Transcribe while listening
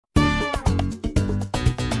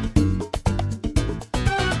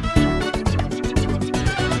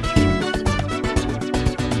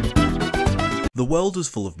The world is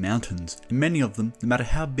full of mountains, and many of them, no matter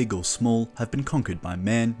how big or small, have been conquered by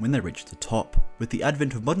man when they reach the top. With the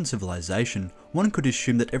advent of modern civilization, one could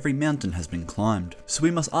assume that every mountain has been climbed. So we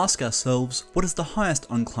must ask ourselves, what is the highest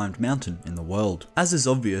unclimbed mountain in the world? As is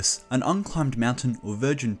obvious, an unclimbed mountain or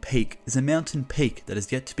virgin peak is a mountain peak that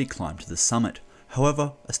is yet to be climbed to the summit.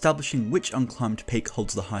 However, establishing which unclimbed peak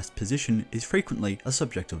holds the highest position is frequently a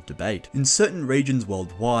subject of debate. In certain regions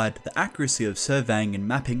worldwide, the accuracy of surveying and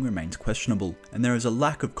mapping remains questionable, and there is a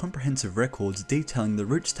lack of comprehensive records detailing the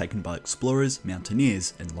routes taken by explorers,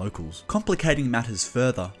 mountaineers, and locals. Complicating matters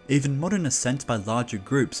further, even modern ascents by larger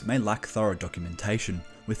groups may lack thorough documentation.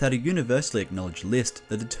 Without a universally acknowledged list,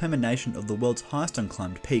 the determination of the world's highest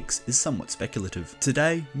unclimbed peaks is somewhat speculative.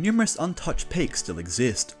 Today, numerous untouched peaks still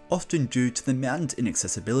exist, often due to the mountain's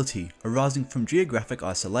inaccessibility, arising from geographic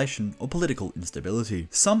isolation or political instability.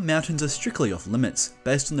 Some mountains are strictly off limits,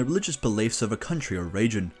 based on the religious beliefs of a country or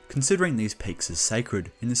region, considering these peaks as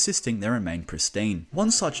sacred and insisting they remain pristine.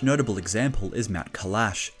 One such notable example is Mount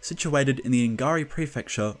Kailash, situated in the Ngari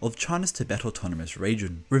prefecture of China's Tibet Autonomous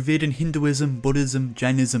Region. Revered in Hinduism, Buddhism,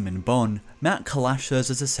 Jainism, and Bon, Mount Kailash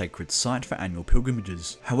serves as a sacred site for annual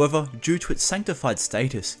pilgrimages. However, due to its sanctified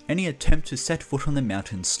status, any attempt to set foot on the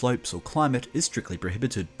mountain's slopes or climb it is strictly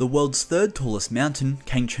prohibited. The world's third tallest mountain,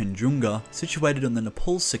 Kangchenjunga, situated on the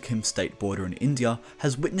Nepal-Sikkim state border in India,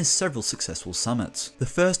 has witnessed several successful summits. The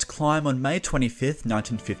first climb on May 25,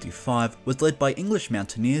 1955 was led by English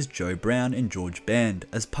mountaineers Joe Brown and George Band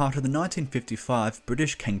as part of the 1955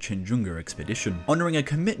 British Kangchenjunga expedition. Honouring a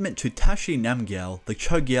commitment to Tashi Namgyal, the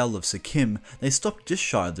Chogyal of Sikkim, they stopped just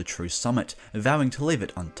shy of the true summit, vowing to leave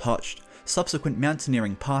it untouched. Subsequent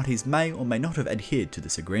mountaineering parties may or may not have adhered to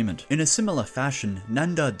this agreement. In a similar fashion,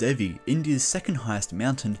 Nanda Devi, India's second highest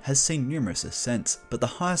mountain, has seen numerous ascents, but the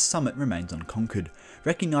highest summit remains unconquered.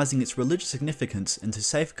 Recognising its religious significance and to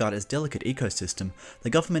safeguard its delicate ecosystem, the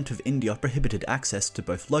government of India prohibited access to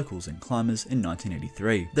both locals and climbers in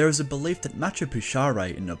 1983. There is a belief that Machu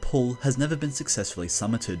Picchu in Nepal has never been successfully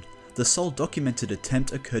summited. The sole documented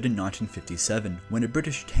attempt occurred in 1957, when a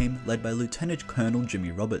British team led by Lieutenant Colonel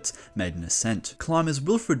Jimmy Roberts made an ascent. Climbers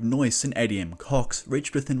Wilfred Noyce and ADM Cox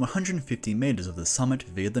reached within 150 metres of the summit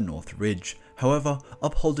via the North Ridge. However,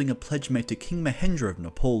 upholding a pledge made to King Mahendra of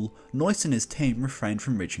Nepal, Noyce and his team refrained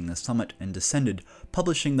from reaching the summit and descended,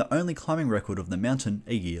 publishing the only climbing record of the mountain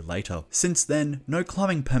a year later. Since then, no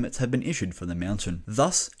climbing permits have been issued for the mountain.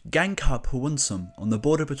 Thus, Gangkhar Puensum, on the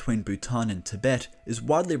border between Bhutan and Tibet, is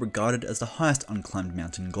widely regarded as the highest unclimbed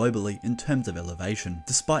mountain globally in terms of elevation.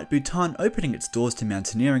 Despite Bhutan opening its doors to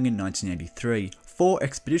mountaineering in 1983, 4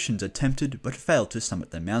 expeditions attempted but failed to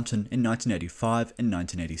summit the mountain in 1985 and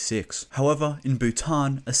 1986. However, in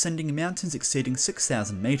Bhutan, ascending mountains exceeding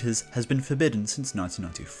 6,000 metres has been forbidden since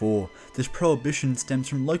 1994. This prohibition stems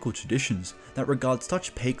from local traditions that regard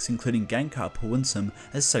such peaks including Gangkhar Puensum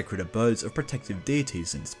as sacred abodes of protective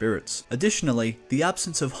deities and spirits. Additionally, the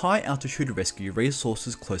absence of high altitude rescue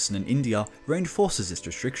resources closer in India reinforces this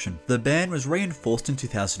restriction. The ban was reinforced in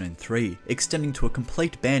 2003, extending to a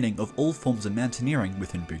complete banning of all forms of mountaineering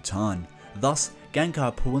within Bhutan. Thus,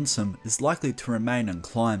 Gangkhar Puensum is likely to remain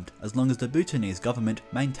unclimbed as long as the Bhutanese government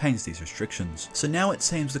maintains these restrictions. So now it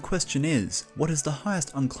seems the question is, what is the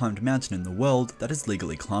highest unclimbed mountain in the world that is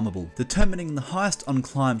legally climbable? Determining the highest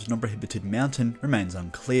unclimbed non-prohibited mountain remains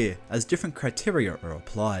unclear, as different criteria are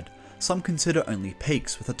applied. Some consider only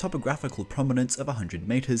peaks with a topographical prominence of 100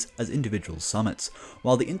 metres as individual summits,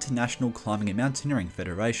 while the International Climbing and Mountaineering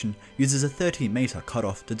Federation uses a 30-metre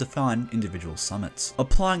cutoff to define individual summits.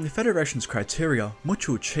 Applying the Federation's criteria,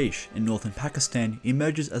 Muchul Chish in northern Pakistan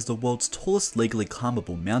emerges as the world's tallest legally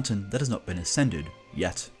climbable mountain that has not been ascended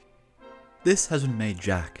yet. This has been me,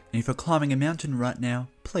 Jack, and if you're climbing a mountain right now,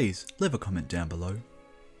 please leave a comment down below.